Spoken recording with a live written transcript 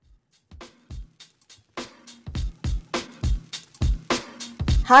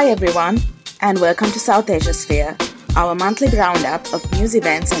Hi everyone, and welcome to South Asia Sphere, our monthly roundup of news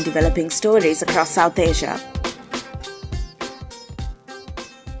events and developing stories across South Asia.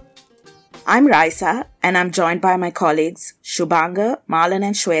 I'm Raisa, and I'm joined by my colleagues Shubhanga, Marlon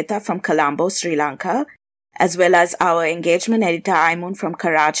and Shweta from Colombo, Sri Lanka, as well as our engagement editor Aimun from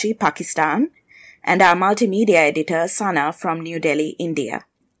Karachi, Pakistan, and our multimedia editor Sana from New Delhi, India.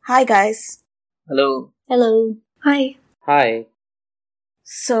 Hi guys. Hello. Hello. Hi. Hi.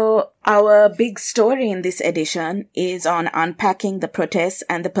 So, our big story in this edition is on unpacking the protests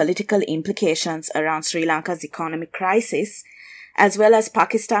and the political implications around Sri Lanka's economic crisis, as well as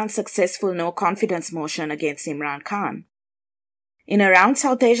Pakistan's successful no-confidence motion against Imran Khan. In Around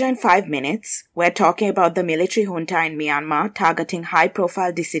South Asia in 5 minutes, we're talking about the military junta in Myanmar targeting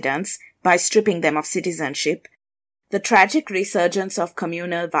high-profile dissidents by stripping them of citizenship, the tragic resurgence of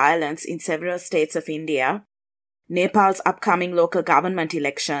communal violence in several states of India, Nepal's upcoming local government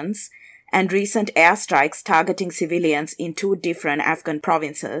elections, and recent airstrikes targeting civilians in 2 different Afghan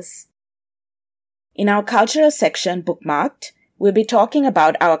provinces. In our cultural section, Bookmarked, we'll be talking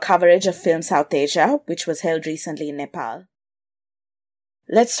about our coverage of Film South Asia, which was held recently in Nepal.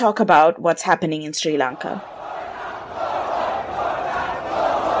 Let's talk about what's happening in Sri Lanka.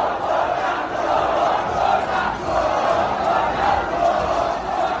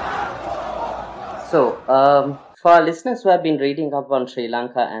 So, for our listeners who have been reading up on Sri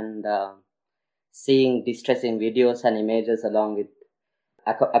Lanka and seeing distressing videos and images along with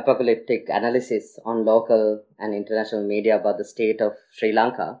apocalyptic analysis on local and international media about the state of Sri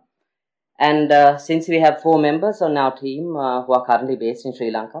Lanka, and since we have 4 members on our team who are currently based in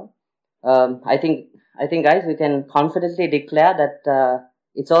Sri Lanka, I think guys, we can confidently declare that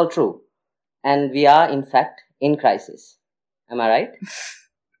it's all true, and we are in fact in crisis. Am I right?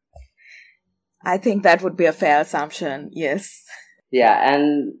 I think that would be a fair assumption, yes. Yeah,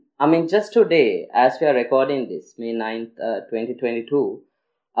 and I mean, just today, as we are recording this, May 9th, 2022,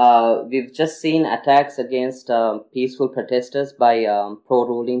 we've just seen attacks against peaceful protesters by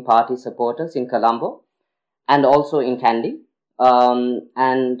pro-ruling party supporters in Colombo and also in Kandy.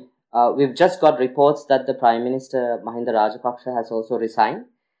 And we've just got reports that the Prime Minister Mahinda Rajapaksa has also resigned.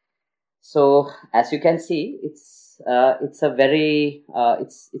 So, as you can see, it's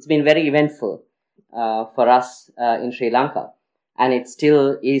been very eventful for us in Sri Lanka, and it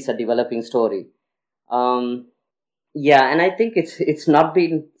still is a developing story. Yeah, and I think it's not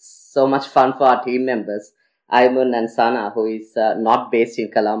been so much fun for our team members, Ayman and Sana, who is not based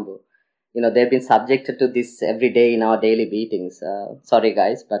in Colombo. You know, they've been subjected to this every day in our daily meetings. Sorry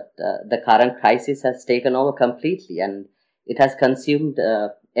guys, but the current crisis has taken over completely, and it has consumed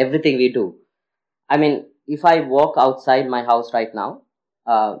everything we do. I mean, if I walk outside my house right now,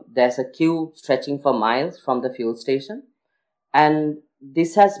 there's a queue stretching for miles from the fuel station. And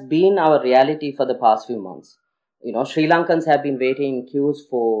this has been our reality for the past few months. You know, Sri Lankans have been waiting in queues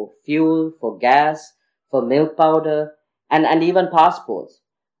for fuel, for gas, for milk powder, and even passports.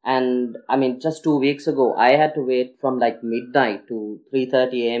 And I mean, just 2 weeks ago, I had to wait from like midnight to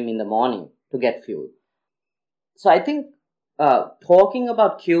 3:30 a.m. in the morning to get fuel. So I think talking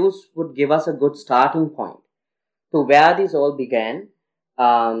about queues would give us a good starting point to where this all began,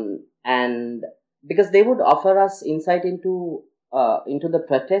 and because they would offer us insight into the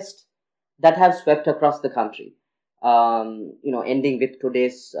protests that have swept across the country. Ending with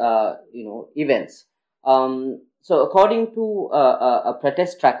today's events. So according to a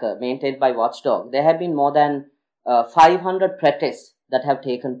protest tracker maintained by Watchdog, there have been more than 500 protests that have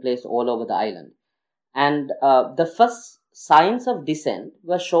taken place all over the island, and the first signs of dissent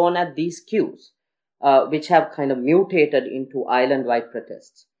were shown at these queues, which have kind of mutated into island-wide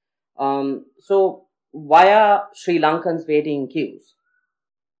protests. So why are Sri Lankans waiting in queues?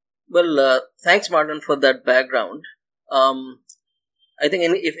 Well, thanks, Martin, for that background. I think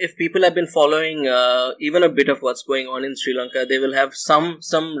if people have been following even a bit of what's going on in Sri Lanka, they will have some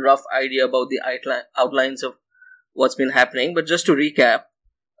rough idea about the outlines of what's been happening. But just to recap,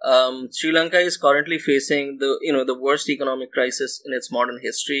 Sri Lanka is currently facing the worst economic crisis in its modern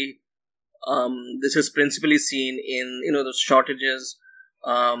history. This is principally seen in the shortages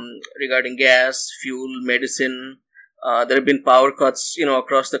regarding gas, fuel, medicine. There have been power cuts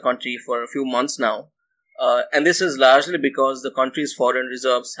across the country for a few months now, and this is largely because the country's foreign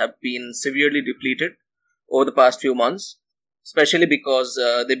reserves have been severely depleted over the past few months, especially because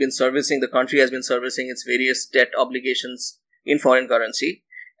the country has been servicing its various debt obligations in foreign currency.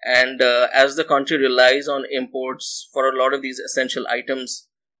 And as the country relies on imports for a lot of these essential items,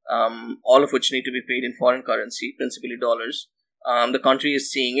 all of which need to be paid in foreign currency, principally dollars, the country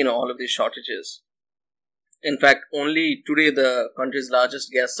is seeing all of these shortages. In fact, only today the country's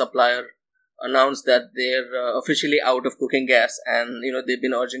largest gas supplier announced that they're officially out of cooking gas, and they've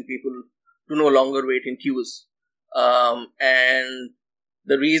been urging people to no longer wait in queues. And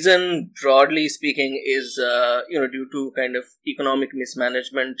the reason, broadly speaking, is due to kind of economic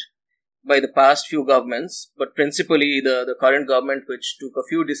mismanagement by the past few governments, but principally the current government, which took a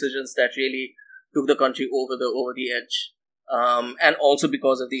few decisions that really took the country over the edge, and also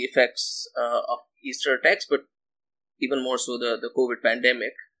because of the effects of Easter attacks, but even more so the COVID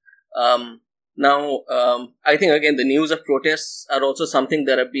pandemic. Now, I think again the news of protests are also something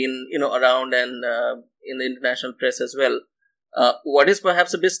that have been around and in the international press as well. What is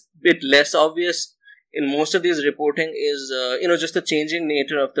perhaps a bit less obvious in most of these reporting is just the changing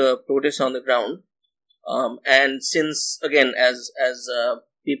nature of the protests on the ground. And since again, as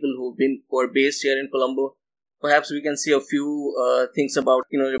people who are based here in Colombo, perhaps we can see a few things about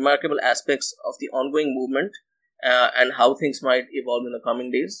remarkable aspects of the ongoing movement and how things might evolve in the coming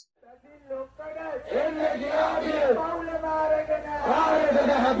days.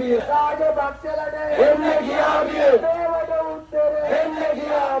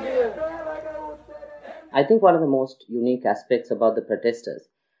 I think one of the most unique aspects about the protesters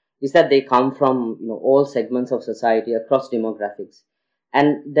is that they come from all segments of society across demographics,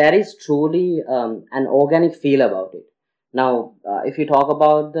 and there is truly an organic feel about it. Now, if you talk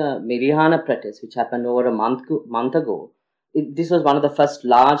about the Mirihana protest, which happened over a month ago, this was one of the first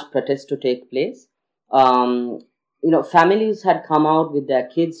large protests to take place. Families had come out with their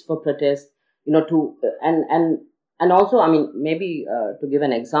kids for protests, and also, I mean, maybe to give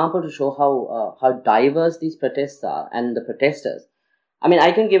an example to show how diverse these protests are and the protesters. I mean,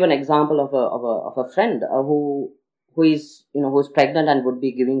 I can give an example of a friend who is who's pregnant and would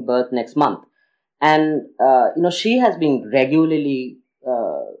be giving birth next month, and she has been regularly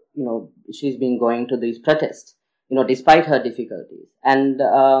she's been going to these protests despite her difficulties, and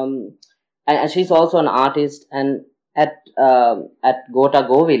she's also an artist, and at Gota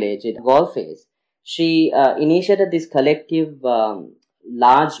Go village at Golface, she initiated this collective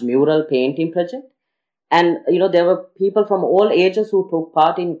large mural painting project, and there were people from all ages who took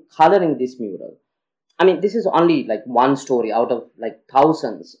part in coloring this mural. I mean, this is only like one story out of like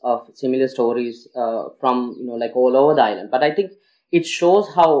thousands of similar stories from like all over the island, but I think it shows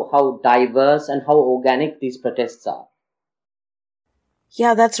how diverse and how organic these protests are.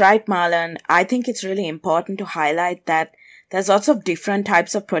 Yeah, that's right, Marlon. I think it's really important to highlight that there's lots of different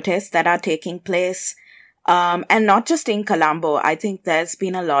types of protests that are taking place. And not just in Colombo. I think there's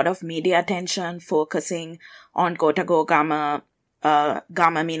been a lot of media attention focusing on Gotago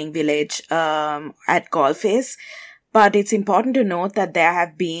Gama meaning village, at Golface. But it's important to note that there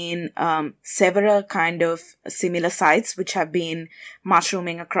have been several kind of similar sites which have been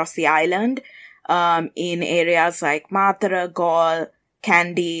mushrooming across the island, in areas like Matara, Gaul,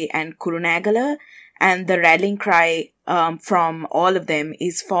 Kandy, and Kurunegala. And the rallying cry from all of them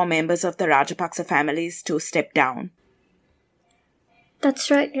is for members of the Rajapaksa families to step down. That's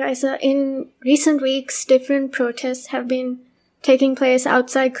right, Raisa. In recent weeks, different protests have been taking place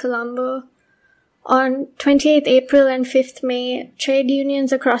outside Colombo. On 28th April and 5th May, trade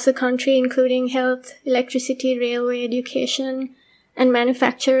unions across the country, including health, electricity, railway, education, and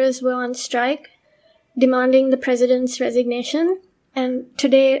manufacturers were on strike, demanding the president's resignation. And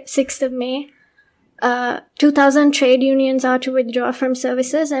today, 6th of May, 2,000 trade unions are to withdraw from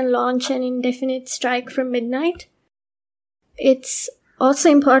services and launch an indefinite strike from midnight. It's also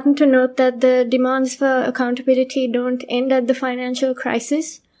important to note that the demands for accountability don't end at the financial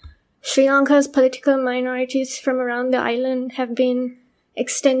crisis. Sri Lanka's political minorities from around the island have been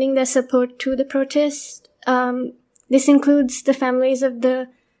extending their support to the protest. This includes the families of the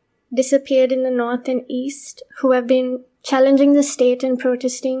disappeared in the north and east, who have been challenging the state and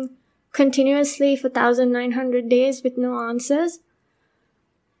protesting continuously for 1,900 days with no answers.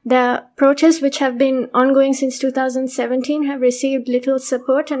 The protests, which have been ongoing since 2017, have received little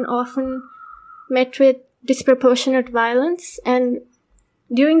support and often met with disproportionate violence. And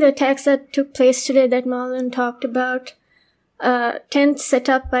during the attacks that took place today that Marlon talked about, tents set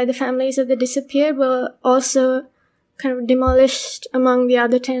up by the families of the disappeared were also kind of demolished among the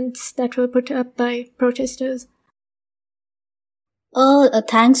other tents that were put up by protesters.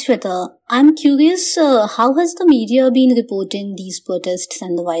 Thanks, Shweta. I'm curious, how has the media been reporting these protests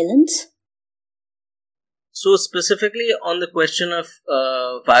and the violence? So specifically on the question of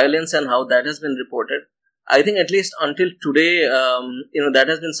violence and how that has been reported, I think at least until today, that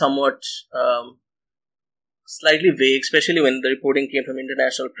has been somewhat slightly vague, especially when the reporting came from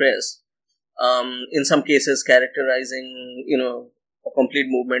international press. In some cases characterizing, a complete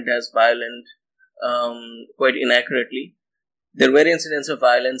movement as violent. quite inaccurately. There were incidents of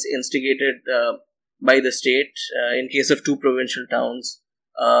violence instigated by the state, in case of 2 provincial towns,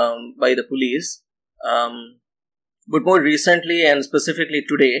 by the police. But more recently, and specifically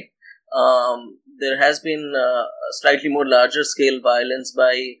today, there has been slightly more larger scale violence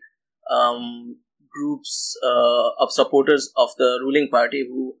by groups of supporters of the ruling party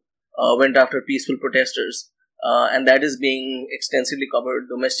who went after peaceful protesters. And that is being extensively covered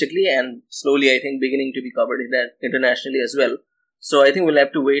domestically and slowly, I think, beginning to be covered internationally as well. So I think we'll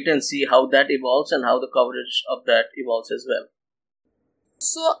have to wait and see how that evolves and how the coverage of that evolves as well.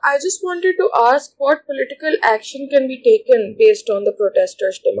 So I just wanted to ask what political action can be taken based on the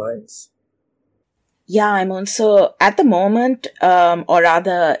protesters' demands? Yeah, I'm also at the moment, or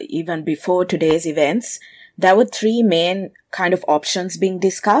rather even before today's events, there were 3 main kind of options being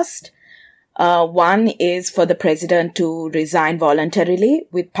discussed. One is for the president to resign voluntarily,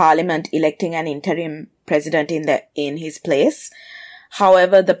 with parliament electing an interim president in his place.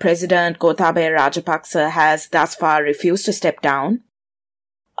 However, the president, Gotabaya Rajapaksa, has thus far refused to step down.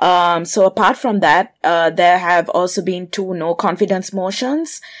 So apart from that, there have also been 2 no confidence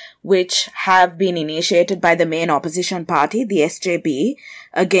motions, which have been initiated by the main opposition party, the SJB,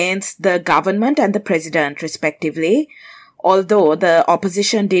 against the government and the president, respectively. Although the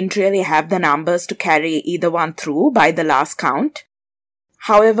opposition didn't really have the numbers to carry either one through by the last count.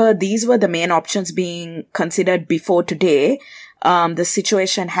 However, these were the main options being considered before today. The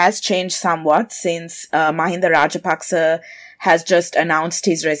situation has changed somewhat since Mahinda Rajapaksa has just announced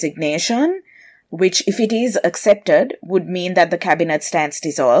his resignation, which, if it is accepted, would mean that the cabinet stands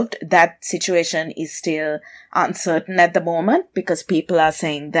dissolved. That situation is still uncertain at the moment because people are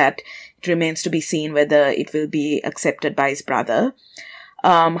saying that it remains to be seen whether it will be accepted by his brother.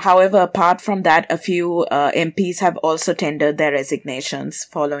 However, apart from that, a few MPs have also tendered their resignations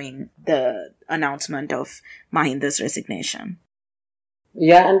following the announcement of Mahinda's resignation.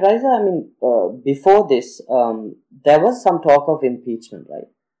 Yeah, and Raisa, I mean, before this, there was some talk of impeachment, right?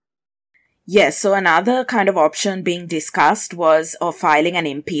 Yes, so another kind of option being discussed was of filing an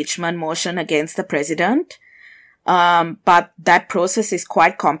impeachment motion against the president. But that process is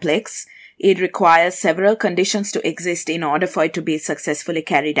quite complex. It requires several conditions to exist in order for it to be successfully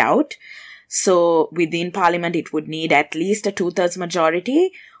carried out. So within parliament, it would need at least a 2/3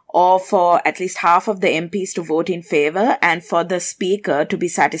 majority, or for at least half of the MPs to vote in favor, and for the speaker to be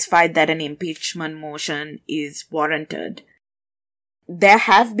satisfied that an impeachment motion is warranted. There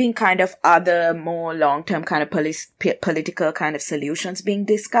have been kind of other more long-term kind of political kind of solutions being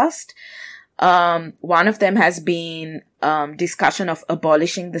discussed. One of them has been discussion of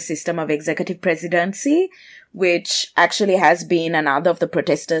abolishing the system of executive presidency, which actually has been another of the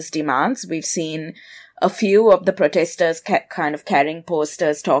protesters' demands. We've seen a few of the protesters kind of carrying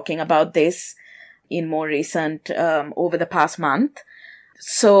posters talking about this in more recent, over the past month.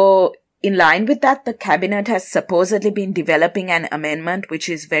 So in line with that, the cabinet has supposedly been developing an amendment which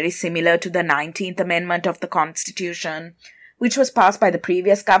is very similar to the 19th Amendment of the Constitution, which was passed by the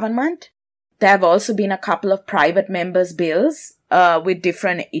previous government. There have also been a couple of private members' bills with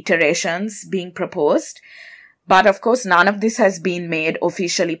different iterations being proposed. But of course, none of this has been made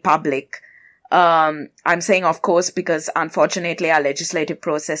officially public. I'm saying of course because unfortunately our legislative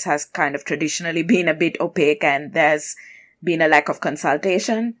process has kind of traditionally been a bit opaque and there's been a lack of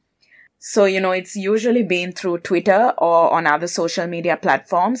consultation. So, it's usually been through Twitter or on other social media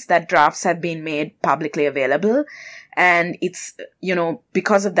platforms that drafts have been made publicly available. And it's,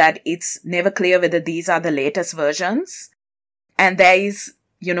 because of that, it's never clear whether these are the latest versions. And there is,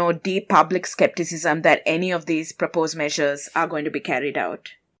 deep public skepticism that any of these proposed measures are going to be carried out.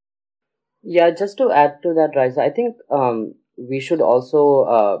 Yeah, just to add to that, Raisa, I think we should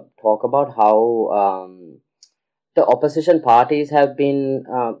also talk about how the opposition parties have been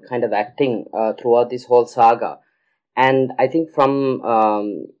kind of acting throughout this whole saga. And I think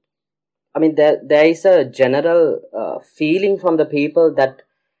there is a general feeling from the people that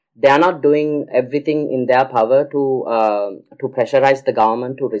they are not doing everything in their power to pressurize the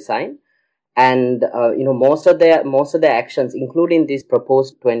government to resign. And, most of their actions, including this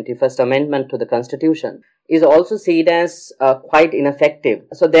proposed 21st Amendment to the Constitution, is also seen as quite ineffective.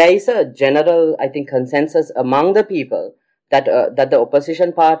 So there is a general, I think, consensus among the people that the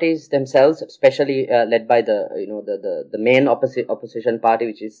opposition parties themselves, especially led by the main opposition party,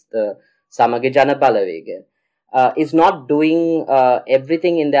 which is the Samaga Jana Balawega, is not doing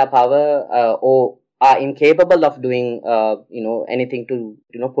everything in their power or are incapable of doing anything to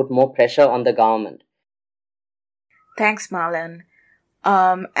put more pressure on the government. Thanks, Marlon.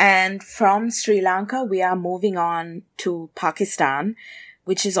 And from Sri Lanka, we are moving on to Pakistan,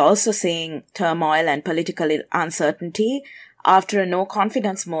 which is also seeing turmoil and political uncertainty after a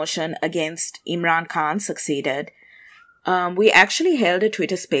no-confidence motion against Imran Khan succeeded. We actually held a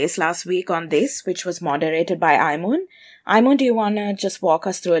Twitter space last week on this, which was moderated by Aimun. Aimun, do you want to just walk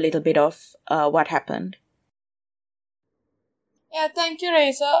us through a little bit of what happened? Yeah, thank you,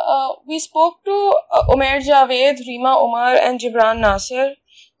 Raisa. We spoke to Umair Javed, Rima Omar, and Gibran Nasir,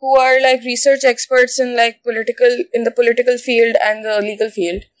 who are like research experts in the political field and the legal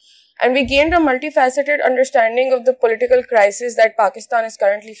field. And we gained a multifaceted understanding of the political crisis that Pakistan is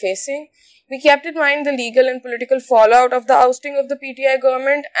currently facing. We kept in mind the legal and political fallout of the ousting of the PTI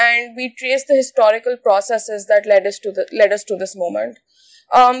government, and we traced the historical processes that led us to this moment.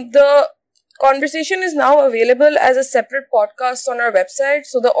 The conversation is now available as a separate podcast on our website,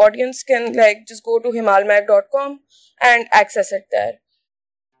 so the audience can just go to himalmag.com and access it there.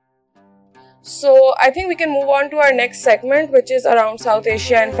 So I think we can move on to our next segment, which is around South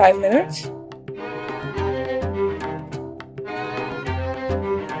Asia in 5 minutes.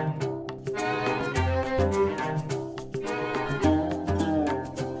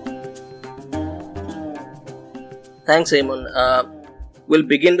 Thanks, Aimun. We'll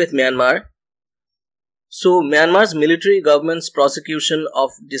begin with Myanmar. So, Myanmar's military government's prosecution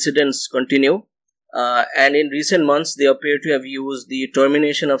of dissidents continue, and in recent months, they appear to have used the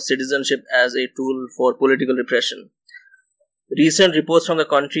termination of citizenship as a tool for political repression. Recent reports from the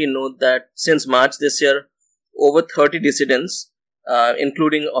country note that since March this year, over 30 dissidents,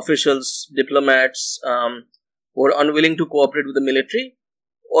 including officials, diplomats, who are unwilling to cooperate with the military,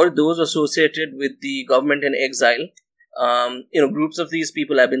 or those associated with the government in exile, groups of these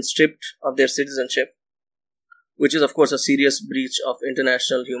people have been stripped of their citizenship, which is of course a serious breach of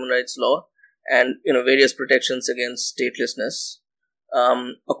international human rights law and various protections against statelessness.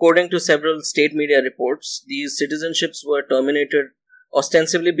 According to several state media reports, these citizenships were terminated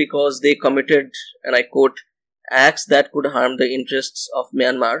ostensibly because they committed, and I quote, acts that could harm the interests of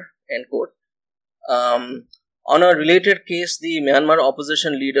Myanmar, end quote. On a related case, the Myanmar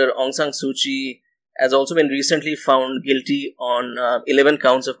opposition leader Aung San Suu Kyi has also been recently found guilty on 11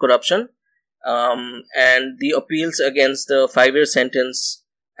 counts of corruption, and the appeals against the 5-year sentence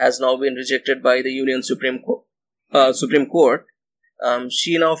has now been rejected by the Union Supreme Court.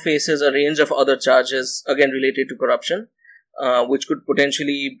 She now faces a range of other charges, again related to corruption, which could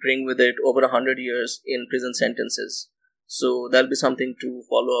potentially bring with it over 100 years in prison sentences. So that'll be something to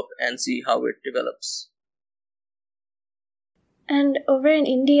follow up and see how it develops. And over in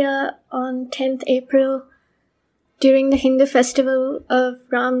India, on 10th April, during the Hindu festival of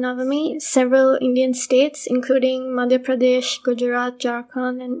Ram Navami, several Indian states, including Madhya Pradesh, Gujarat,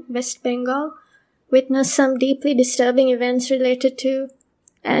 Jharkhand, and West Bengal, witnessed some deeply disturbing events related to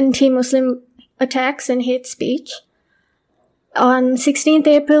anti-Muslim attacks and hate speech. On 16th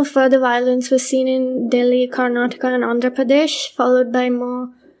April, further violence was seen in Delhi, Karnataka, and Andhra Pradesh, followed by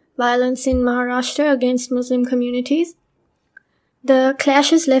more violence in Maharashtra against Muslim communities. The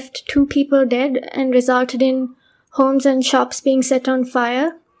clashes left 2 people dead and resulted in homes and shops being set on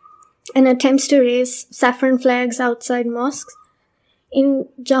fire and attempts to raise saffron flags outside mosques. In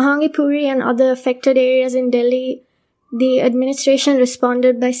Jahangirpuri and other affected areas in Delhi, the administration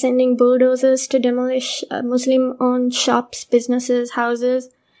responded by sending bulldozers to demolish Muslim-owned shops, businesses, houses,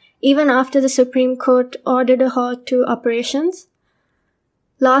 even after the Supreme Court ordered a halt to operations.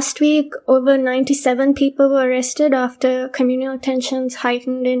 Last week, over 97 people were arrested after communal tensions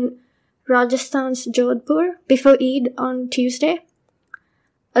heightened in Rajasthan's Jodhpur before Eid on Tuesday.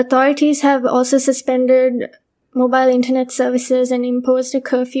 Authorities have also suspended mobile internet services and imposed a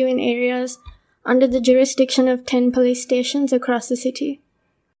curfew in areas under the jurisdiction of 10 police stations across the city.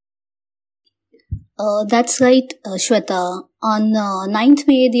 That's right, Shweta. On 9th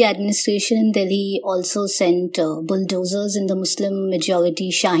May, the administration in Delhi also sent bulldozers in the Muslim-majority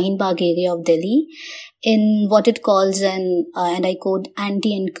Shaheen Bagh area of Delhi in what it calls an, and I quote,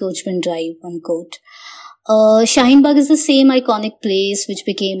 anti-encroachment drive, unquote. Shaheen Bagh is the same iconic place which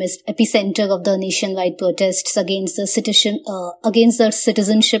became an epicenter of the nationwide protests against the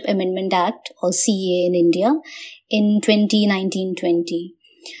Citizenship Amendment Act, or CAA in India, in 2019-20.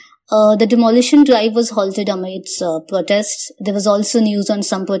 The demolition drive was halted amidst protests. There was also news on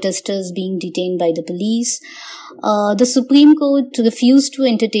some protesters being detained by the police. The Supreme Court refused to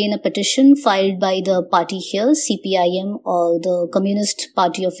entertain a petition filed by the party here, CPIM, or the Communist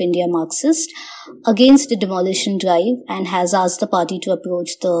Party of India Marxist, against the demolition drive, and has asked the party to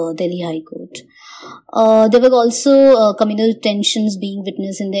approach the Delhi High Court. There were also communal tensions being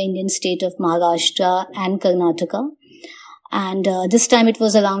witnessed in the Indian state of Maharashtra and Karnataka. And this time it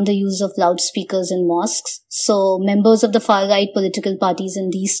was around the use of loudspeakers in mosques. So members of the far-right political parties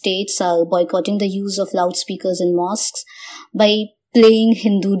in these states are boycotting the use of loudspeakers in mosques by playing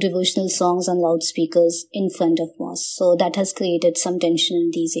Hindu devotional songs on loudspeakers in front of mosques. So that has created some tension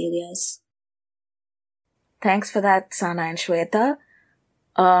in these areas. Thanks for that, Sana and Shweta.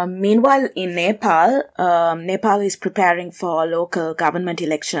 Meanwhile, in Nepal, Nepal is preparing for local government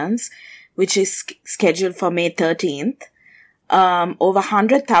elections, which is scheduled for May 13th. Over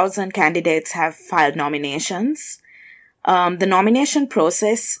 100,000 candidates have filed nominations. The nomination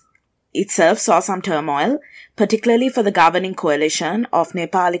process itself saw some turmoil, particularly for the governing coalition of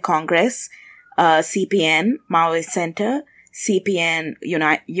Nepali Congress, CPN, Maoist Center, CPN,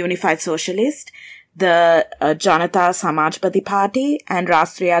 Unified Socialist, the Janata Samajwadi Party, and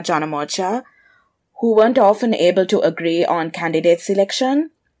Rashtriya Janamorcha, who weren't often able to agree on candidate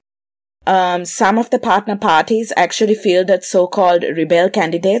selection. Some of the partner parties actually fielded so-called rebel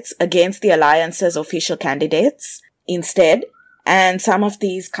candidates against the alliance's official candidates instead, and some of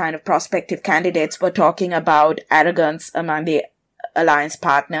these kind of prospective candidates were talking about arrogance among the alliance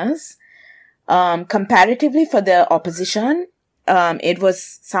partners. Comparatively for the opposition, it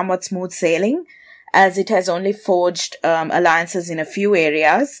was somewhat smooth sailing, as it has only forged alliances in a few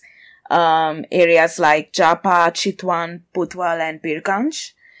areas like Japa, Chitwan, Putwal, and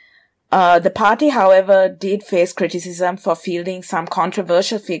Birganj. The party, however, did face criticism for fielding some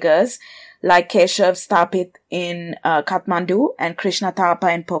controversial figures like Keshav Stapit in Kathmandu and Krishna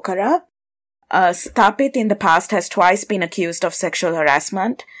Thapa in Pokhara. Stapit in the past has twice been accused of sexual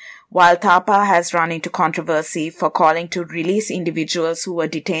harassment, while Thapa has run into controversy for calling to release individuals who were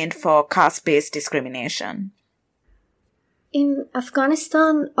detained for caste-based discrimination. In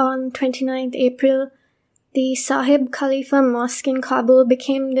Afghanistan on 29th April, the Sahib Khalifa Mosque in Kabul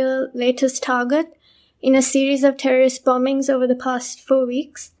became the latest target in a series of terrorist bombings over the past 4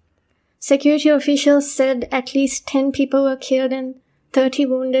 weeks. Security officials said at least 10 people were killed and 30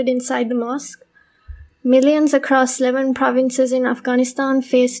 wounded inside the mosque. Millions across 11 provinces in Afghanistan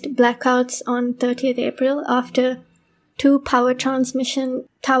faced blackouts on 30th April after 2 power transmission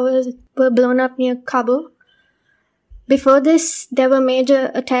towers were blown up near Kabul. Before this, there were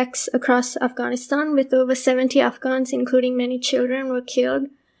major attacks across Afghanistan with over 70 Afghans, including many children, were killed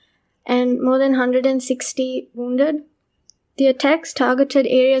and more than 160 wounded. The attacks targeted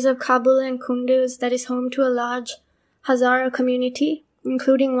areas of Kabul and Kunduz that is home to a large Hazara community,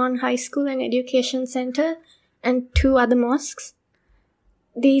 including 1 high school and education center and 2 other mosques.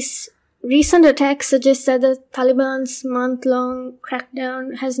 These recent attacks suggest that the Taliban's month-long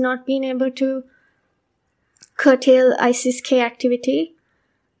crackdown has not been able to curtail ISIS-K activity.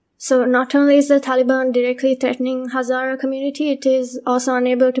 So not only is the Taliban directly threatening Hazara community, it is also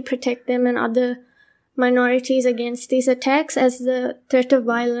unable to protect them and other minorities against these attacks as the threat of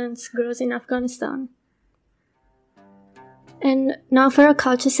violence grows in Afghanistan. And now for our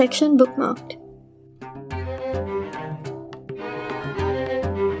culture section, Bookmarked.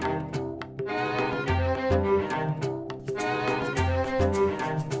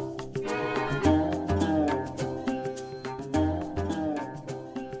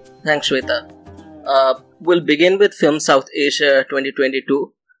 Thanks, Shweta. We'll begin with Film South Asia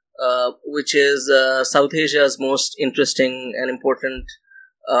 2022, which is South Asia's most interesting and important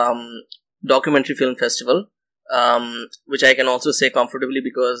documentary film festival, which I can also say comfortably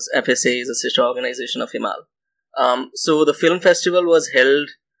because FSA is a sister organization of Himal. So the film festival was held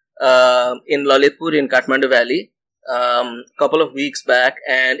in Lalitpur in Kathmandu Valley a couple of weeks back,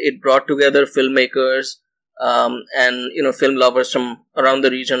 and it brought together filmmakers and film lovers from around the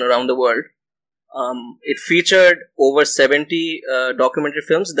region, around the world. It featured over 70 documentary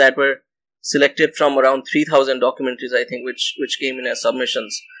films that were selected from around 3,000 documentaries, I think, which came in as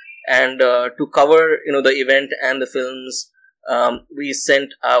submissions. And to cover the event and the films, we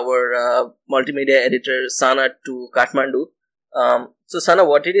sent our multimedia editor Sana to Kathmandu. So Sana,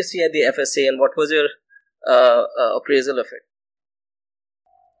 what did you see at the FSA, and what was your appraisal of it?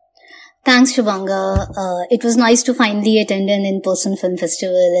 Thanks, Shubhanga. It was nice to finally attend an in-person film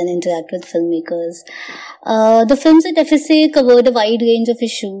festival and interact with filmmakers. The films at FSA covered a wide range of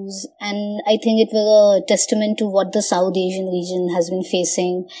issues, and I think it was a testament to what the South Asian region has been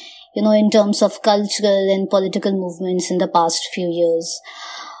facing, in terms of cultural and political movements in the past few years.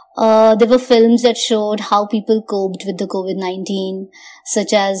 There were films that showed how people coped with the COVID-19,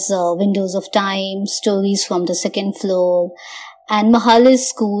 such as Windows of Time, Stories from the Second Floor, and Mahala's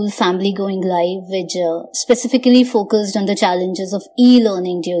School Family Going Live, which specifically focused on the challenges of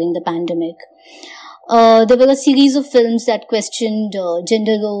e-learning during the pandemic. There were a series of films that questioned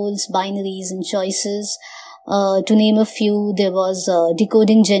gender roles, binaries, and choices, To name a few, there was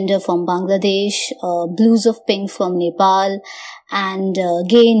Decoding Gender from Bangladesh, Blues of Pink from Nepal, and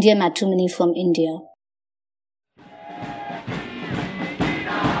Gay India Matrimony from India.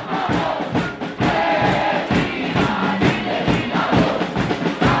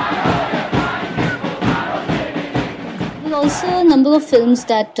 There were also a number of films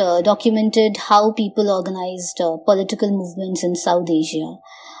that documented how people organized political movements in South Asia.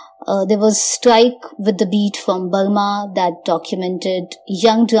 There was Strike with the Beat from Burma that documented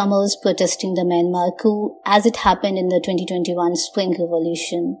young drummers protesting the Myanmar coup as it happened in the 2021 Spring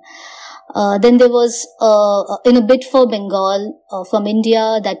Revolution. Then there was In a Bid for Bengal from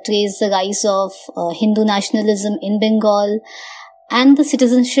India that traced the rise of Hindu nationalism in Bengal and the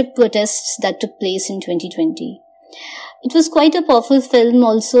citizenship protests that took place in 2020. It was quite a powerful film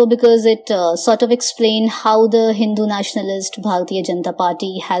also because it sort of explained how the Hindu nationalist Bharatiya Janata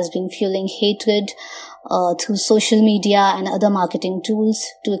Party has been fueling hatred through social media and other marketing tools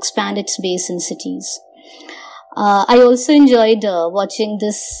to expand its base in cities. I also enjoyed watching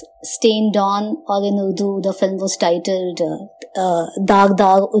this Stained Dawn, or in Urdu, the film was titled Daag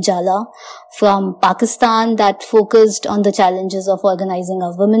Daag Ujala, from Pakistan, that focused on the challenges of organizing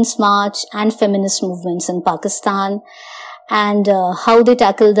a women's march and feminist movements in Pakistan, and how they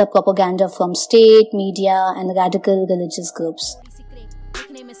tackle the propaganda from state, media, and radical religious groups.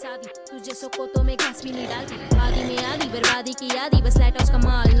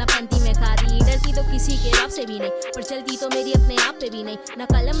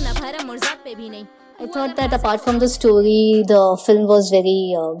 I thought that apart from the story, the film was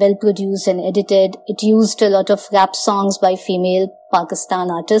very well produced and edited. It used a lot of rap songs by female Pakistan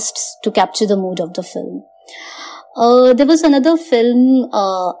artists to capture the mood of the film. There was another film,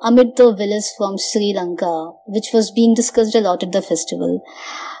 Amid the Villas from Sri Lanka, which was being discussed a lot at the festival.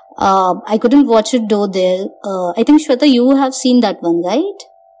 I couldn't watch it though there. I think, Shweta, you have seen that one, right?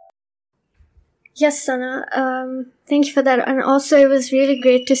 Yes, Sana. Thank you for that. And also, it was really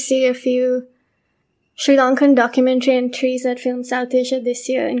great to see a few Sri Lankan documentary entries at Film South Asia this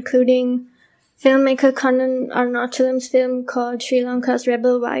year, including filmmaker Kannan Arunachalam's film called Sri Lanka's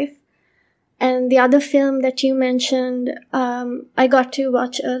Rebel Wife. And the other film that you mentioned, I got to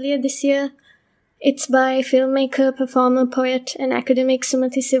watch earlier this year. It's by filmmaker, performer, poet, and academic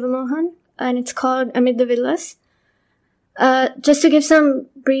Sumathi Sivamohan, and it's called Amid the Villas. Just to give some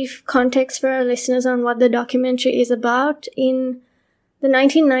brief context for our listeners on what the documentary is about, in the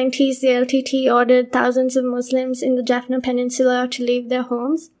 1990s, the LTT ordered thousands of Muslims in the Jaffna Peninsula to leave their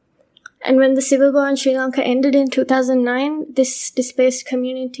homes. And when the civil war in Sri Lanka ended in 2009, this displaced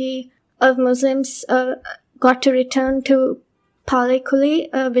community of Muslims got to return to Palekuli,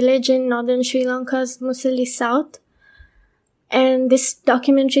 a village in northern Sri Lanka's Musili South. And this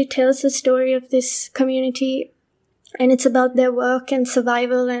documentary tells the story of this community, and it's about their work and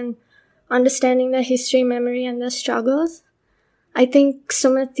survival and understanding their history, memory, and their struggles. I think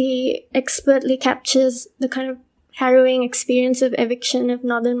Sumathi expertly captures the kind of harrowing experience of eviction of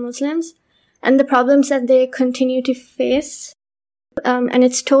northern Muslims and the problems that they continue to face. And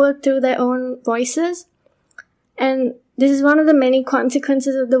it's told through their own voices. And this is one of the many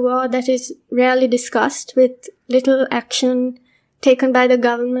consequences of the war that is rarely discussed, with little action taken by the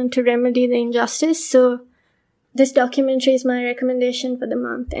government to remedy the injustice. So this documentary is my recommendation for the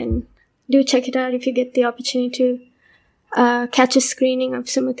month, and do check it out if you get the opportunity to catch a screening of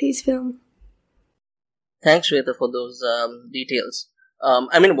Sumathi's film. Thanks, Shweta, for those details.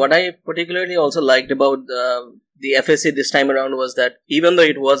 What I particularly also liked about the FSA this time around was that even though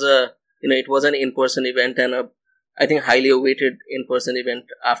it was an in-person event and I think highly awaited in-person event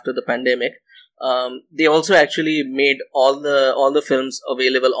after the pandemic, they also actually made all the films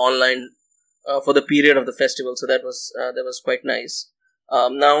available online for the period of the festival. So that was quite nice.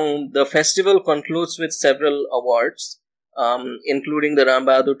 Now the festival concludes with several awards, including the Ram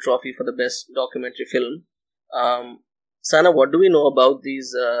Bahadur Trophy for the best documentary film. Sana, what do we know about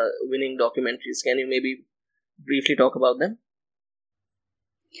these winning documentaries? Can you maybe briefly talk about them?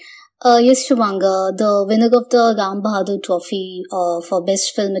 Yes, Shubhanga. The winner of the Ram Bahadur Trophy for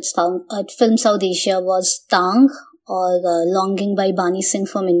Best Film at Film South Asia was Tang, or Longing, by Bani Singh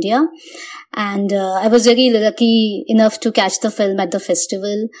from India. And I was very lucky enough to catch the film at the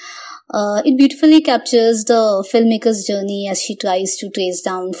festival. It beautifully captures the filmmaker's journey as she tries to trace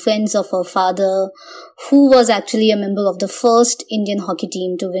down friends of her father, who was actually a member of the first Indian hockey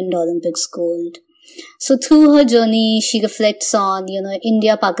team to win the Olympics gold. So through her journey, she reflects on,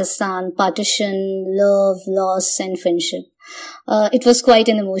 India-Pakistan, partition, love, loss, and friendship. It was quite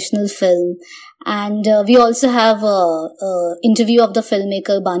an emotional film. And we also have a interview of the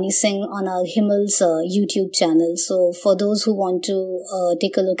filmmaker Bani Singh on our Himal's YouTube channel. So for those who want to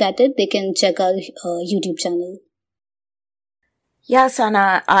take a look at it, they can check our YouTube channel. Yeah,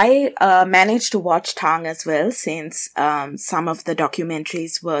 Sana, I managed to watch Thang as well, since some of the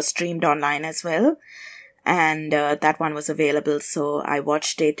documentaries were streamed online as well. And that one was available, so I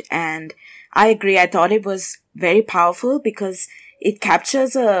watched it. And I agree, I thought it was very powerful because it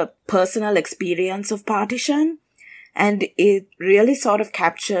captures a personal experience of partition, and it really sort of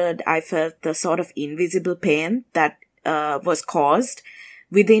captured, I felt, the sort of invisible pain that was caused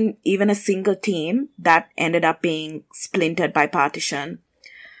within even a single team that ended up being splintered by partition.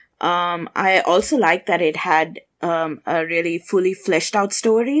 I also like that it had a really fully fleshed out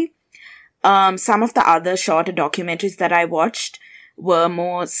story. Some of the other shorter documentaries that I watched were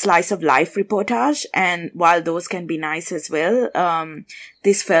more slice of life reportage, and while those can be nice as well,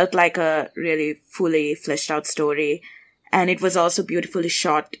 this felt like a really fully fleshed out story, and it was also beautifully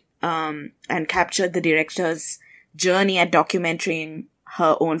shot and captured the director's journey at documenting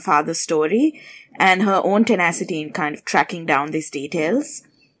her own father's story and her own tenacity in kind of tracking down these details.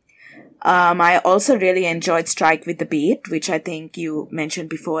 I also really enjoyed Strike with the Beat, which I think you mentioned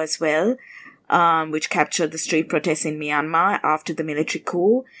before as well, which captured the street protests in Myanmar after the military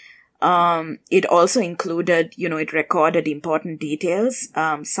coup. It also included, it recorded important details,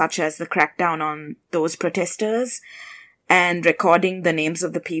 such as the crackdown on those protesters and recording the names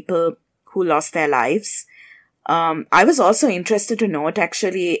of the people who lost their lives. I was also interested to note,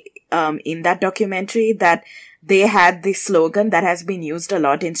 actually, in that documentary that they had this slogan that has been used a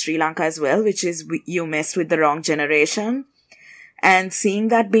lot in Sri Lanka as well, which is, "You messed with the wrong generation." And seeing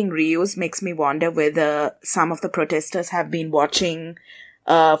that being reused makes me wonder whether some of the protesters have been watching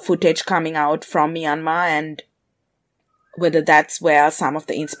footage coming out from Myanmar and whether that's where some of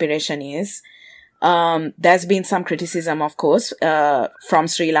the inspiration is. There's been some criticism, of course, from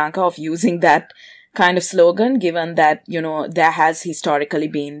Sri Lanka of using that kind of slogan, given that, there has historically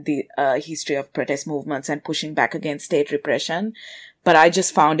been the history of protest movements and pushing back against state repression. But I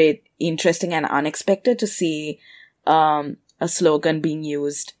just found it interesting and unexpected to see a slogan being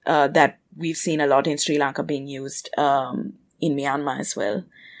used that we've seen a lot in Sri Lanka being used in Myanmar as well.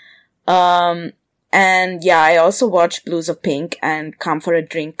 And yeah, I also watched Blues of Pink and Come for a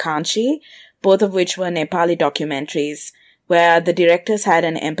Drink Kanchi, both of which were Nepali documentaries where the directors had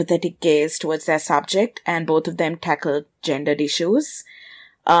an empathetic gaze towards their subject, and both of them tackled gendered issues.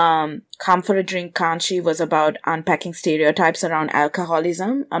 Come for a Drink Kanchi was about unpacking stereotypes around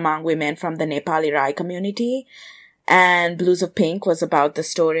alcoholism among women from the Nepali Rai community, and Blues of Pink was about the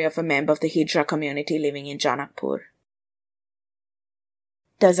story of a member of the Hijra community living in Janakpur.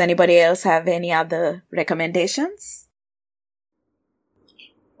 Does anybody else have any other recommendations?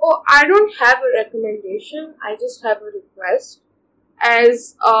 Oh, I don't have a recommendation. I just have a request.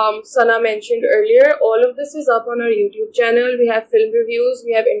 As Sana mentioned earlier, all of this is up on our YouTube channel. We have film reviews,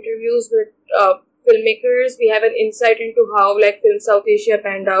 we have interviews with filmmakers, we have an insight into how Film South Asia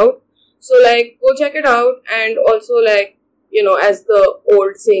panned out. So go check it out, and also as the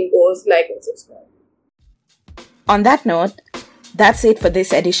old saying goes, like and subscribe. On that note, that's it for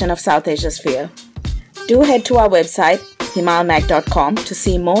this edition of South Asia Sphere. Do head to our website, himalmag.com, to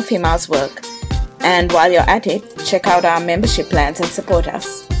see more of Himal's work. And while you're at it, check out our membership plans and support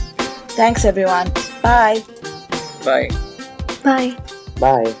us. Thanks, everyone. Bye. Bye. Bye.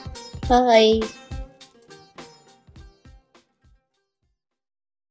 Bye. Bye.